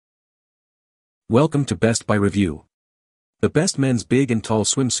Welcome to Best Buy Review. The best men's big and tall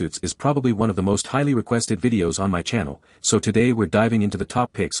swimsuits is probably one of the most highly requested videos on my channel, so today we're diving into the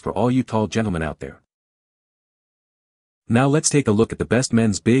top picks for all you tall gentlemen out there. Now let's take a look at the best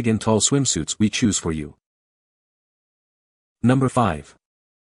men's big and tall swimsuits we choose for you. Number 5.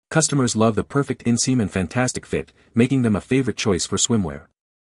 Customers love the perfect inseam and fantastic fit, making them a favorite choice for swimwear.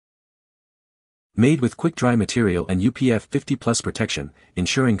 Made with quick-dry material and UPF 50+ protection,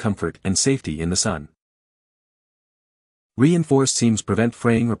 ensuring comfort and safety in the sun. Reinforced seams prevent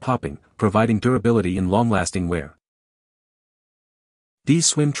fraying or popping, providing durability in long-lasting wear. These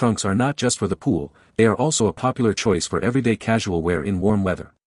swim trunks are not just for the pool, they are also a popular choice for everyday casual wear in warm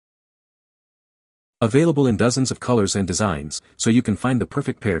weather. Available in dozens of colors and designs, so you can find the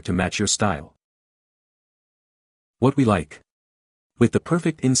perfect pair to match your style. What we like. With the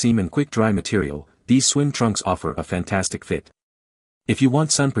perfect inseam and quick-dry material, these swim trunks offer a fantastic fit. If you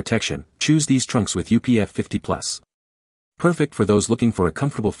want sun protection, choose these trunks with UPF 50+. Perfect for those looking for a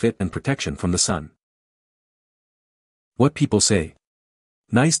comfortable fit and protection from the sun. What people say.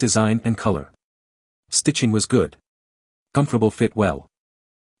 Nice design and color. Stitching was good. Comfortable fit well.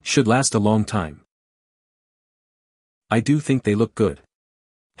 Should last a long time. I do think they look good.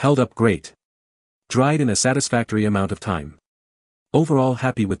 Held up great. Dried in a satisfactory amount of time. Overall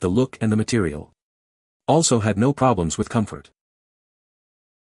happy with the look and the material. Also had no problems with comfort.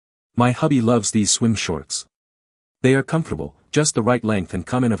 My hubby loves these swim shorts. They are comfortable, just the right length and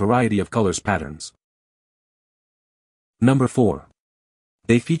come in a variety of colors patterns. Number 4.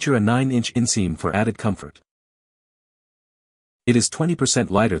 They feature a 9-inch inseam for added comfort. It is 20%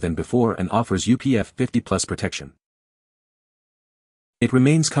 lighter than before and offers UPF 50+ protection. It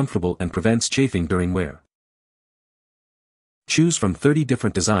remains comfortable and prevents chafing during wear. Choose from 30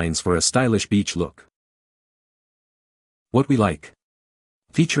 different designs for a stylish beach look. What we like.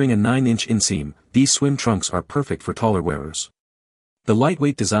 Featuring a 9-inch inseam, these swim trunks are perfect for taller wearers. The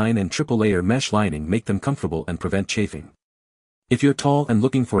lightweight design and triple-layer mesh lining make them comfortable and prevent chafing. If you're tall and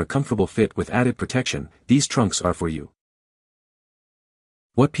looking for a comfortable fit with added protection, these trunks are for you.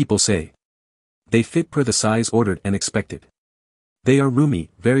 What people say. They fit per the size ordered and expected. They are roomy,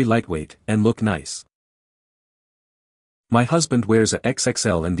 very lightweight, and look nice. My husband wears a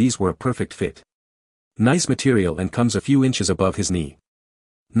XXL and these were a perfect fit. Nice material and comes a few inches above his knee.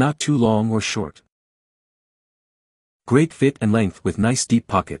 Not too long or short. Great fit and length with nice deep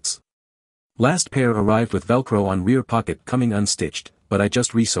pockets. Last pair arrived with Velcro on rear pocket coming unstitched, but I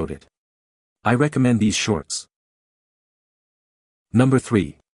just resewed it. I recommend these shorts. Number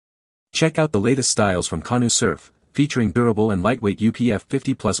 3. Check out the latest styles from Kanu Surf, featuring durable and lightweight UPF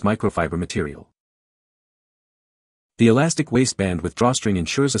 50+ microfiber material. The elastic waistband with drawstring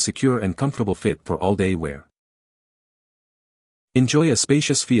ensures a secure and comfortable fit for all-day wear. Enjoy a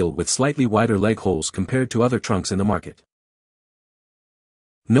spacious feel with slightly wider leg holes compared to other trunks in the market.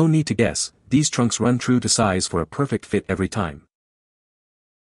 No need to guess, these trunks run true to size for a perfect fit every time.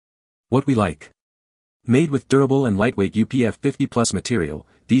 What we like. Made with durable and lightweight UPF 50+ material,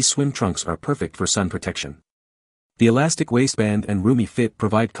 these swim trunks are perfect for sun protection. The elastic waistband and roomy fit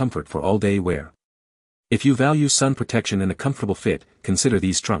provide comfort for all-day wear. If you value sun protection and a comfortable fit, consider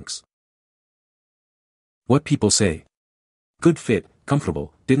these trunks. What people say. Good fit,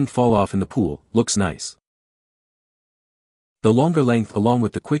 comfortable, didn't fall off in the pool, looks nice. The longer length along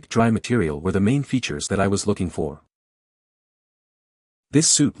with the quick dry material were the main features that I was looking for. This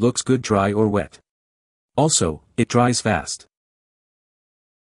suit looks good dry or wet. Also, it dries fast.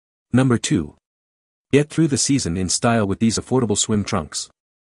 Number 2. Get through the season in style with these affordable swim trunks.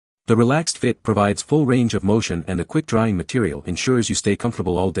 The relaxed fit provides full range of motion and a quick-drying material ensures you stay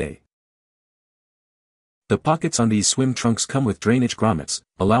comfortable all day. The pockets on these swim trunks come with drainage grommets,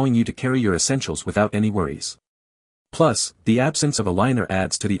 allowing you to carry your essentials without any worries. Plus, the absence of a liner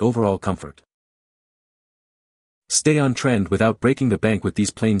adds to the overall comfort. Stay on trend without breaking the bank with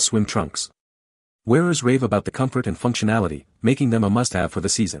these plain swim trunks. Wearers rave about the comfort and functionality, making them a must-have for the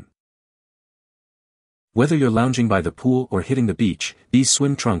season. Whether you're lounging by the pool or hitting the beach, these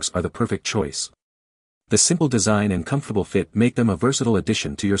swim trunks are the perfect choice. The simple design and comfortable fit make them a versatile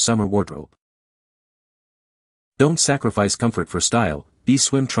addition to your summer wardrobe. Don't sacrifice comfort for style, these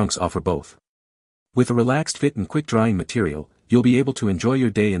swim trunks offer both. With a relaxed fit and quick-drying material, you'll be able to enjoy your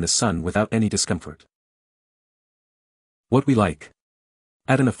day in the sun without any discomfort. What we like.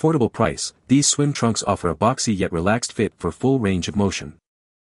 At an affordable price, these swim trunks offer a boxy yet relaxed fit for full range of motion.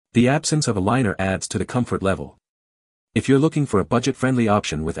 The absence of a liner adds to the comfort level. If you're looking for a budget-friendly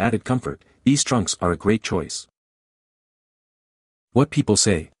option with added comfort, these trunks are a great choice. What people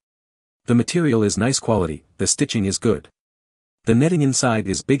say. The material is nice quality, the stitching is good. The netting inside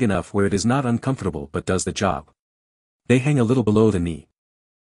is big enough where it is not uncomfortable but does the job. They hang a little below the knee.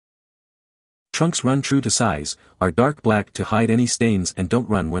 Trunks run true to size, are dark black to hide any stains and don't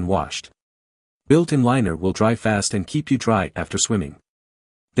run when washed. Built-in liner will dry fast and keep you dry after swimming.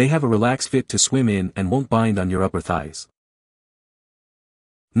 They have a relaxed fit to swim in and won't bind on your upper thighs.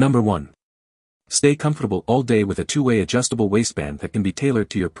 Number 1. Stay comfortable all day with a two-way adjustable waistband that can be tailored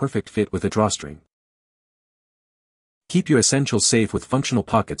to your perfect fit with a drawstring. Keep your essentials safe with functional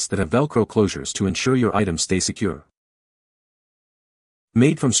pockets that have Velcro closures to ensure your items stay secure.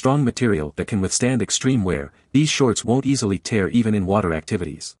 Made from strong material that can withstand extreme wear, these shorts won't easily tear even in water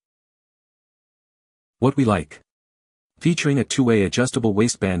activities. What we like. Featuring a two-way adjustable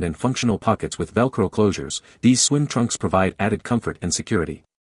waistband and functional pockets with Velcro closures, these swim trunks provide added comfort and security.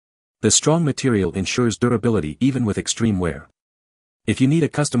 The strong material ensures durability even with extreme wear. If you need a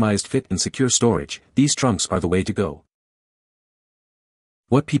customized fit and secure storage, these trunks are the way to go.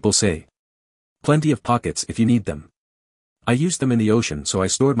 What people say. Plenty of pockets if you need them. I used them in the ocean, so I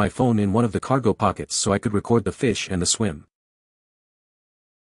stored my phone in one of the cargo pockets so I could record the fish and the swim.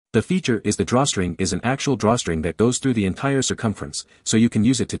 The feature is the drawstring is an actual drawstring that goes through the entire circumference, so you can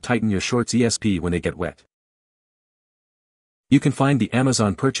use it to tighten your shorts ESP when they get wet. You can find the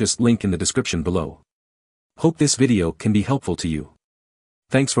Amazon purchase link in the description below. Hope this video can be helpful to you.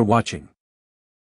 Thanks for watching.